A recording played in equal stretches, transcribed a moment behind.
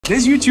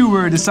This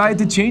YouTuber decided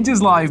to change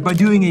his life by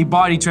doing a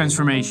body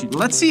transformation.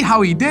 Let's see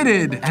how he did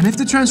it, and if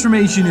the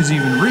transformation is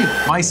even real.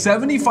 My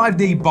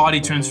 75-day body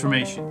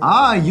transformation.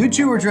 Ah,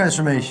 YouTuber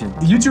transformation.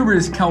 The YouTuber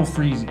is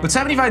Calfreezy, but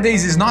 75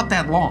 days is not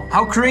that long.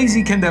 How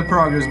crazy can that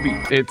progress be?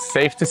 It's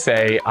safe to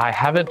say I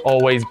haven't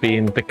always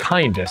been the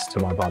kindest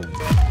to my body.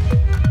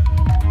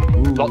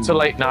 Lots of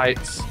late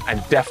nights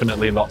and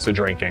definitely lots of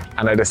drinking.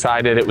 And I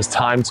decided it was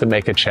time to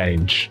make a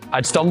change.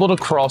 I'd stumbled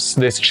across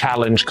this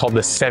challenge called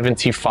the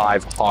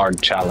 75 Hard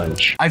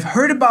Challenge. I've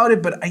heard about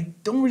it, but I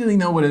don't really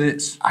know what it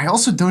is. I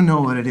also don't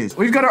know what it is.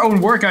 We've got our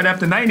own workout app,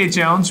 the 9-Day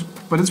Challenge,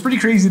 but it's pretty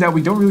crazy that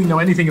we don't really know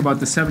anything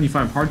about the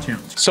 75 Hard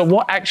Challenge. So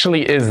what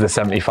actually is the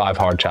 75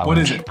 Hard Challenge? What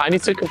is it? I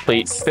need to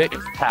complete 6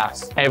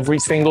 tasks every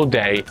single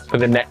day for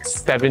the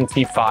next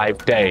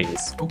 75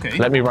 days. Okay.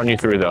 Let me run you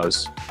through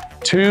those.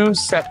 2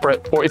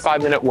 separate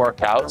 45-minute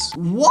workouts.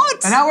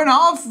 What? An hour and a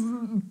half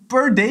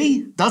per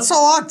day? That's a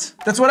lot.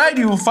 That's what I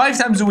do 5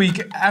 times a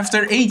week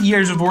after 8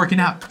 years of working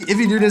out. If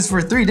you do this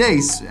for 3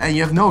 days and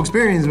you have no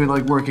experience with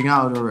like working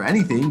out or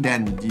anything,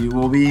 then you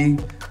will be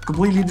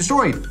completely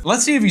destroyed.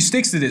 Let's see if he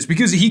sticks to this,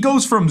 because he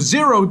goes from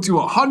 0 to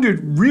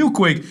 100 real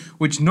quick,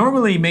 which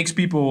normally makes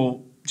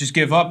people just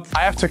give up. I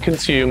have to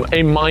consume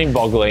a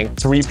mind-boggling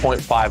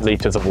 3.5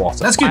 liters of water.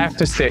 That's good. I have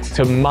to stick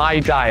to my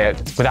diet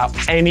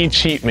without any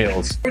cheat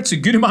meals. It's a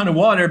good amount of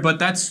water, but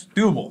that's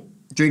doable.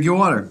 Drink your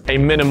water. A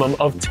minimum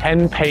of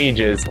 10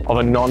 pages of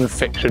a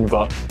non-fiction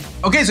book.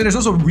 Okay, so there's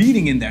also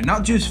reading in there,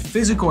 not just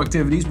physical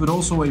activities, but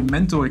also a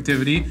mental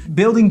activity.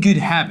 Building good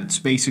habits,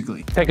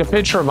 basically. Take a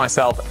picture of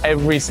myself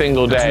every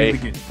single day. Really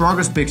good.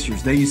 Progress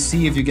pictures, then you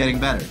see if you're getting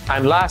better.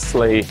 And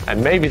lastly,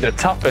 and maybe the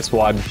toughest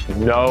one,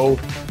 no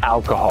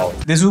alcohol.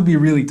 This will be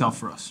really tough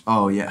for us.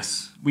 Oh,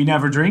 yes. We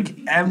never drink,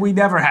 and we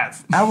never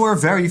have. And we're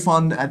very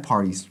fun at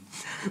parties.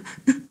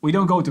 We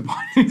don't go to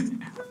parties.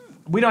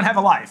 We don't have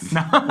a life.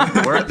 No.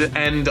 We're at the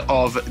end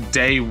of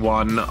day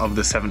 1 of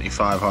the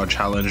 75 Hard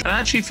Challenge, and I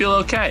actually feel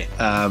okay.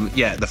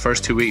 Yeah, the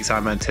first 2 weeks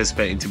I'm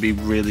anticipating to be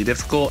really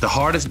difficult. The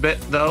hardest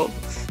bit, though,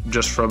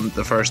 just from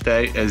the first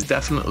day, is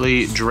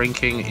definitely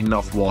drinking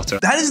enough water.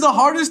 That is the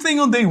hardest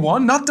thing on day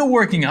 1, not the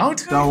working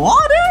out. The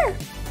water?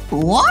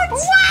 What?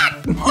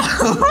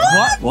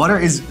 What? Water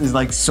is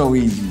like so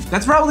easy.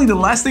 That's probably the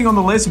last thing on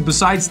the list,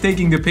 besides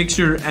taking the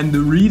picture and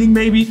the reading,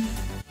 maybe,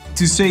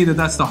 to say that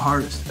that's the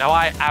hardest. Now,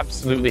 I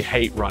absolutely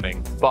hate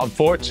running, but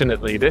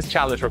unfortunately, this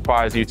challenge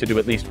requires you to do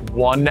at least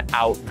 1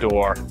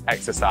 outdoor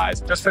exercise.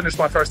 Just finished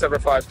my first ever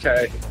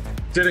 5K.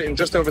 Did it in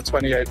just over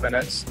 28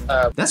 minutes.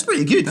 That's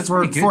pretty good. That's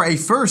for a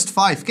first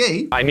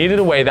 5K. I needed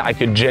a way that I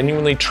could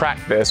genuinely track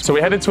this, so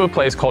we headed to a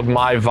place called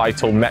My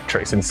Vital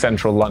Metrics in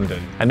central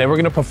London. And they were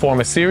gonna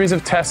perform a series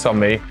of tests on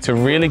me to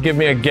really give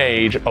me a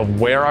gauge of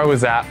where I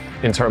was at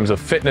in terms of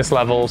fitness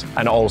levels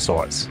and all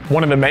sorts.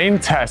 One of the main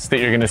tests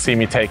that you're gonna see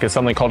me take is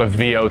something called a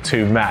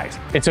VO2 max.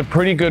 It's a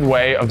pretty good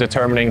way of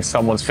determining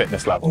someone's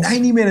fitness levels.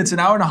 90 minutes, an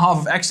hour and a half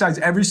of exercise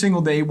every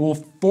single day will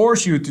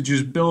force you to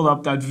just build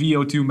up that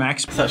VO2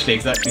 max. It's actually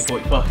exactly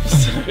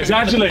 45.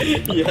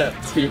 Exactly. Yeah,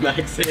 2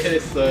 max here,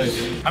 so.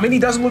 I mean, he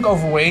doesn't look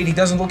overweight, he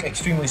doesn't look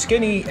extremely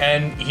skinny,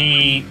 and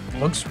he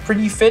looks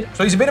pretty fit.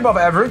 So he's a bit above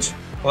average.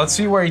 Let's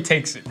see where he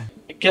takes it.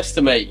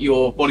 Guesstimate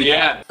your body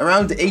fat.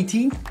 Around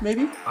 18,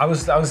 maybe? I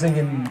was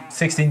thinking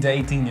 16 to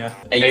 18, yeah.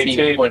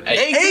 18.8.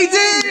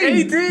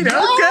 18,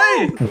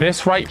 okay.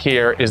 This right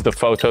here is the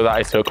photo that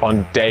I took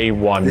on day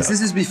 1. This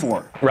is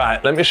before.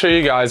 Right, let me show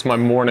you guys my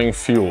morning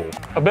fuel.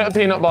 A bit of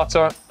peanut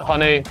butter,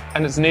 honey,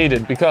 and it's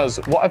needed because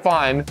what I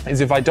find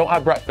is if I don't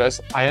have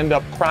breakfast, I end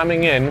up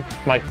cramming in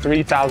my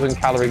 3,000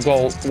 calorie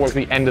goal towards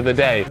the end of the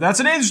day.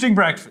 That's an interesting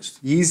breakfast.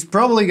 He's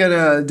probably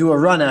gonna do a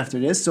run after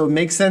this, so it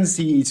makes sense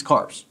he eats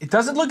carbs. It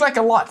doesn't look like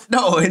a lot.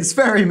 No, it's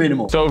very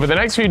minimal. So over the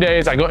next few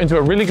days, I got into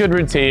a really good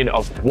routine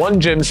of 1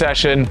 gym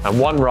session and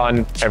 1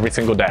 run every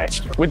single day.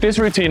 With this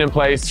routine in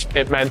place,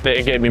 it meant that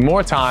it gave me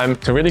more time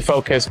to really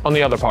focus on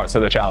the other parts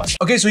of the challenge.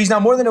 Okay, so he's now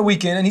more than a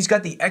week in, and he's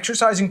got the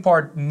exercising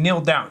part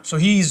nailed down. So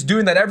he's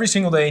doing that every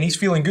single day, and he's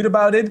feeling good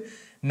about it.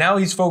 Now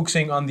he's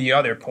focusing on the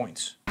other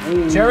points.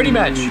 Charity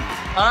match.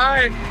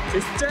 Alright,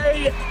 it's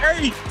day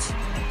 8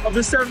 of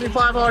the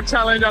 75 Hard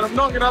Challenge, and I'm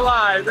not gonna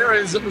lie, there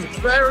is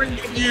very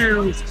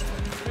few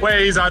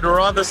ways I'd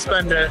rather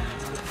spend it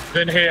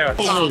than here.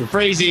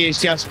 Freezy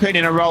is just putting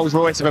in a Rolls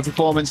Royce of a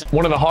performance.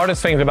 One of the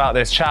hardest things about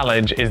this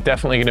challenge is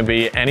definitely going to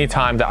be any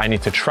time that I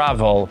need to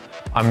travel,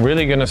 I'm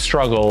really going to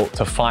struggle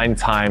to find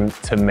time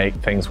to make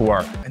things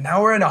work. An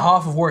hour and a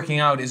half of working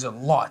out is a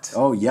lot.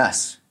 Oh,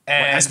 yes.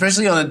 And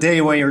especially on a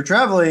day when you're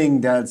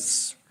traveling,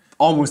 that's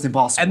almost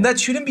impossible. And that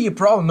shouldn't be a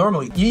problem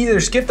normally. You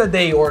either skip that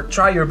day or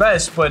try your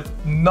best, but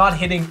not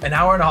hitting an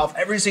hour and a half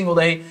every single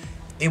day,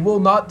 it will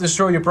not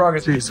destroy your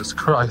progress. Jesus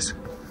Christ,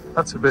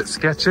 that's a bit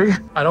sketchy.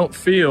 I don't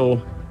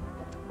feel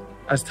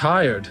as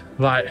tired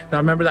Like, I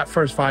remember that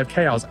first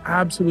 5K, I was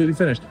absolutely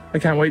finished. I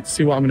can't wait to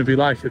see what I'm gonna be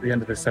like at the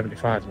end of this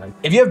 75, man.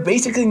 If you have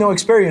basically no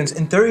experience,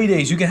 in 30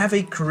 days, you can have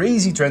a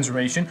crazy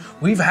transformation.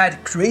 We've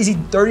had crazy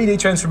 30-day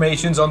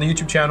transformations on the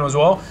YouTube channel as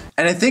well.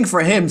 And I think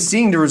for him,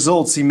 seeing the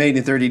results he made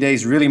in 30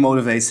 days really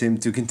motivates him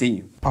to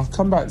continue. I've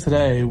come back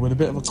today with a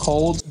bit of a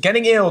cold.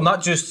 Getting ill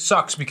not just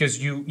sucks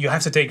because you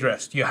have to take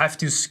rest. You have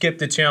to skip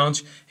the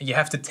challenge and you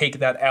have to take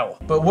that L.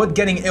 But what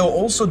getting ill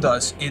also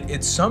does,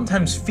 it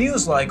sometimes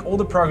feels like all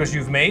the progress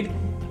you've made,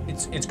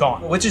 it's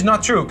gone. Which is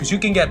not true, because you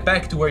can get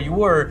back to where you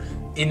were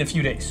in a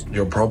few days.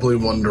 You're probably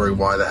wondering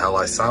why the hell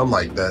I sound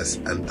like this,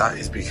 and that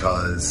is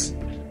because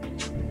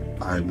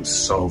I'm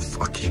so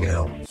fucking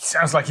ill. He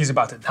sounds like he's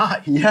about to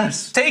die.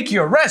 Yes. Take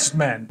your rest,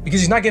 man. Because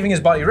he's not giving his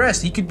body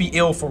rest. He could be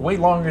ill for way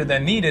longer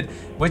than needed,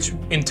 which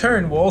in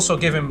turn will also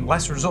give him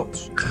less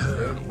results.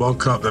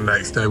 Woke up the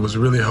next day, was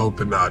really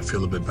hoping that I'd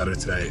feel a bit better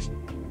today.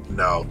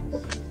 No.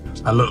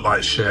 I look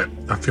like shit.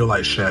 I feel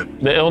like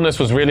shit. The illness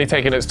was really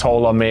taking its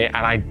toll on me, and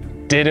I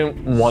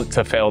didn't want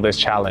to fail this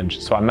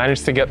challenge. So I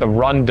managed to get the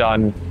run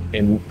done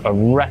in a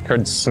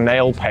record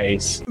snail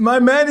pace. My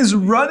man is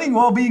running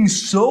while being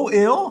so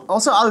ill.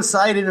 Also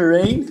outside in the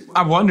rain.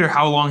 I wonder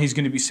how long he's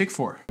gonna be sick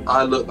for.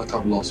 I look like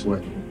I've lost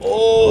weight.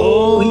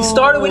 Oh, he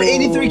started with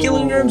 83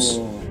 kilograms.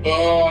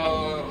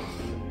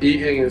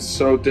 Eating is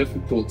so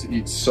difficult to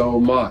eat so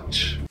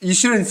much. You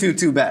shouldn't feel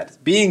too bad.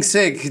 Being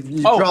sick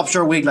drops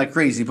your weight like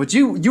crazy, but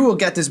you will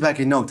get this back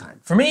in no time.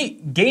 For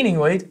me, gaining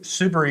weight,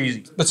 super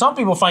easy. But some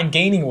people find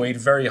gaining weight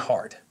very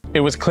hard.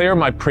 It was clear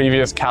my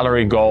previous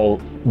calorie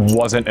goal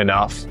wasn't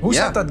enough. Who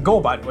set that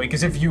goal, by the way?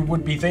 Because if you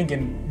would be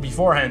thinking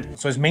beforehand,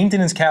 so his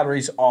maintenance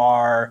calories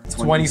are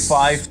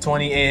 25,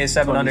 28,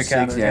 700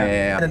 calories.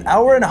 Yeah. And an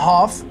hour and a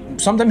half,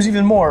 sometimes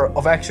even more,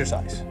 of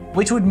exercise.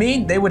 Which would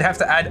mean they would have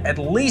to add at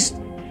least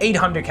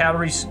 800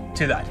 calories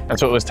to that. And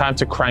so it was time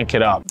to crank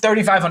it up.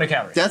 3,500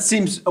 calories. That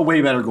seems a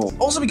way better goal.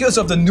 Also because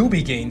of the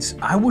newbie gains,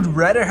 I would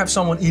rather have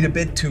someone eat a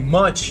bit too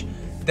much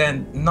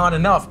than not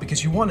enough,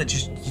 because you want to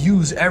just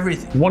use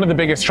everything. One of the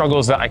biggest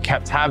struggles that I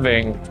kept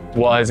having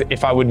was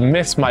if I would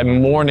miss my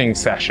morning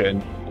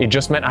session, it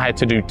just meant I had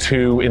to do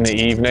 2 in the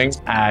evening,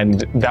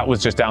 and that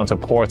was just down to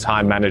poor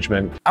time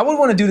management. I would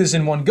want to do this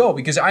in one go,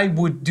 because I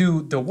would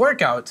do the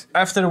workout.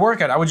 After the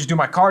workout, I would just do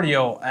my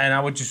cardio and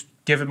I would just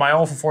give it my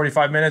all for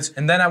 45 minutes,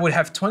 and then I would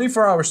have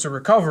 24 hours to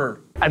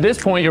recover. At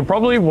this point, you're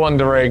probably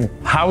wondering,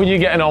 how are you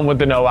getting on with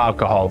the no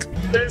alcohol?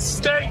 This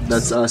stinks.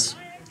 That's us.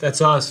 That's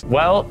us.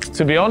 Well,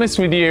 to be honest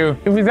with you,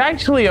 it was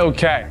actually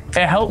okay.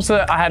 It helps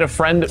that I had a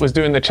friend that was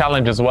doing the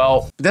challenge as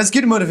well. That's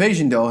good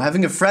motivation though,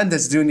 having a friend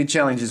that's doing the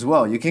challenge as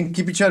well. You can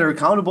keep each other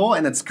accountable,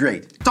 and that's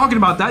great. Talking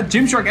about that,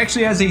 Gymshark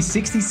actually has a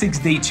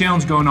 66-day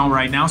challenge going on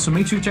right now, so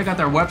make sure to check out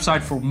their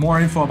website for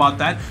more info about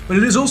that. But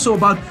it is also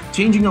about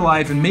changing your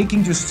life and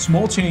making just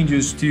small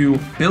changes to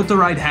build the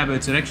right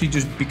habits and actually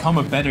just become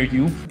a better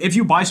you. If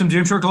you buy some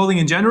Gymshark clothing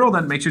in general,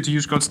 then make sure to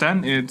use code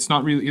STAN. It's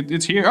not really,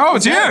 it's here. Oh,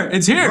 it's here!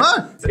 It's here!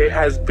 What? It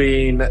has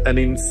been an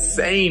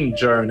insane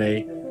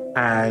journey,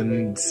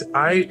 and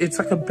it's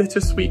like a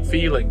bittersweet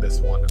feeling, this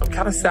one. I'm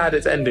kind of sad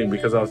it's ending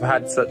because I've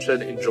had such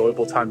an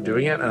enjoyable time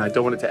doing it and I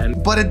don't want it to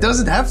end. But it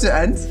doesn't have to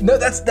end. No,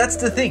 that's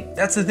the thing.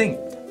 That's the thing.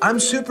 I'm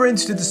super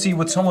interested to see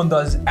what someone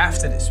does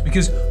after this,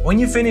 because when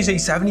you finish a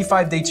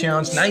 75-day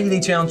challenge, 90-day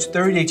challenge,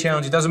 30-day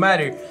challenge, it doesn't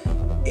matter.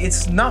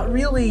 It's not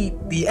really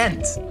the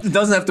end. It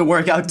doesn't have to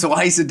work out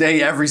twice a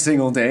day every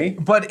single day.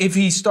 But if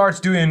he starts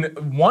doing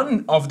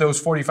one of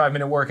those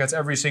 45-minute workouts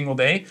every single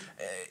day,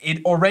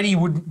 it already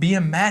would be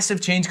a massive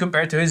change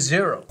compared to his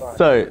 0.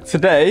 So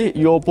today,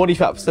 your body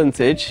fat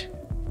percentage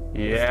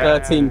Yeah.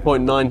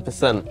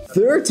 13.9%.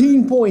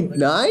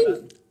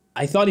 13.9?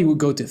 I thought he would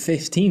go to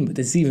 15, but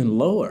it's even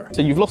lower.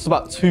 So you've lost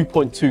about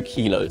 2.2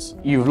 kilos.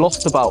 You've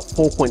lost about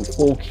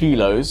 4.4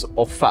 kilos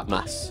of fat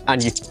mass,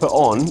 and you've put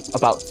on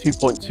about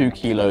 2.2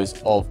 kilos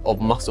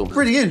of muscle.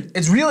 Pretty good.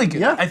 It's really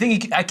good. Yeah. I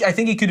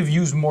think he could have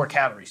used more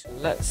calories.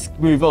 Let's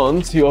move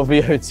on to your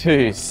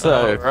VO2.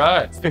 So,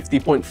 Right.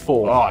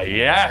 50.4. Oh,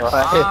 yeah.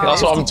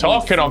 That's what I'm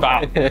talking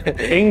about.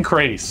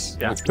 Increase.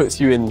 Yeah. Which puts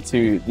you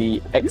into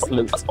the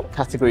excellent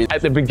category.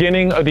 At the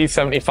beginning of these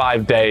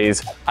 75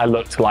 days, I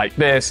looked like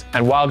this.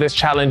 And while this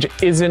challenge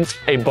isn't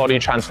a body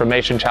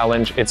transformation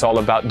challenge, it's all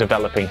about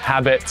developing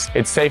habits,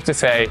 it's safe to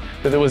say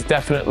that there was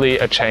definitely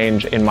a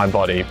change in my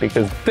body,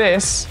 because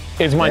this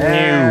is my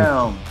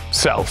new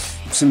self.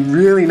 Some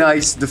really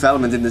nice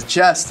development in the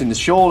chest, in the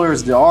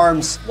shoulders, the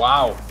arms.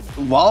 Wow.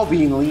 While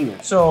being leaner.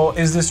 So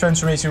is this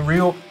transformation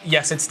real?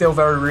 Yes, it's still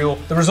very real.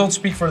 The results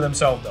speak for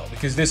themselves though,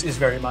 because this is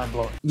very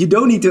mind-blowing. You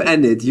don't need to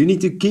end it. You need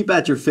to keep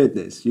at your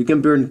fitness. You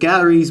can burn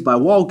calories by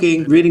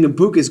walking. Reading a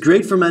book is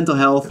great for mental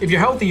health. If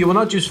you're healthy, you will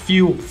not just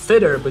feel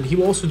fitter, but he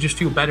will also just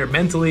feel better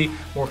mentally,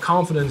 more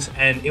confidence,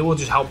 and it will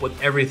just help with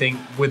everything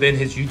within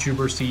his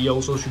YouTuber,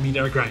 CEO, social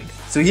media grind.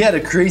 So he had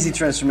a crazy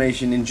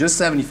transformation in just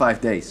 75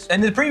 days.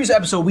 And in the previous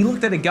episode, we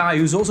looked at a guy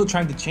who's also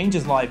trying to change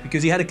his life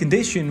because he had a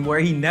condition where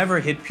he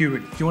never hit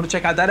puberty. If you want to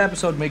check out that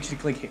episode, make sure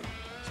to click here.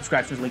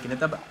 Subscribe to his link and hit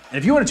that bell. And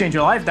if you want to change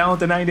your life, download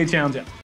the 90-day challenge app.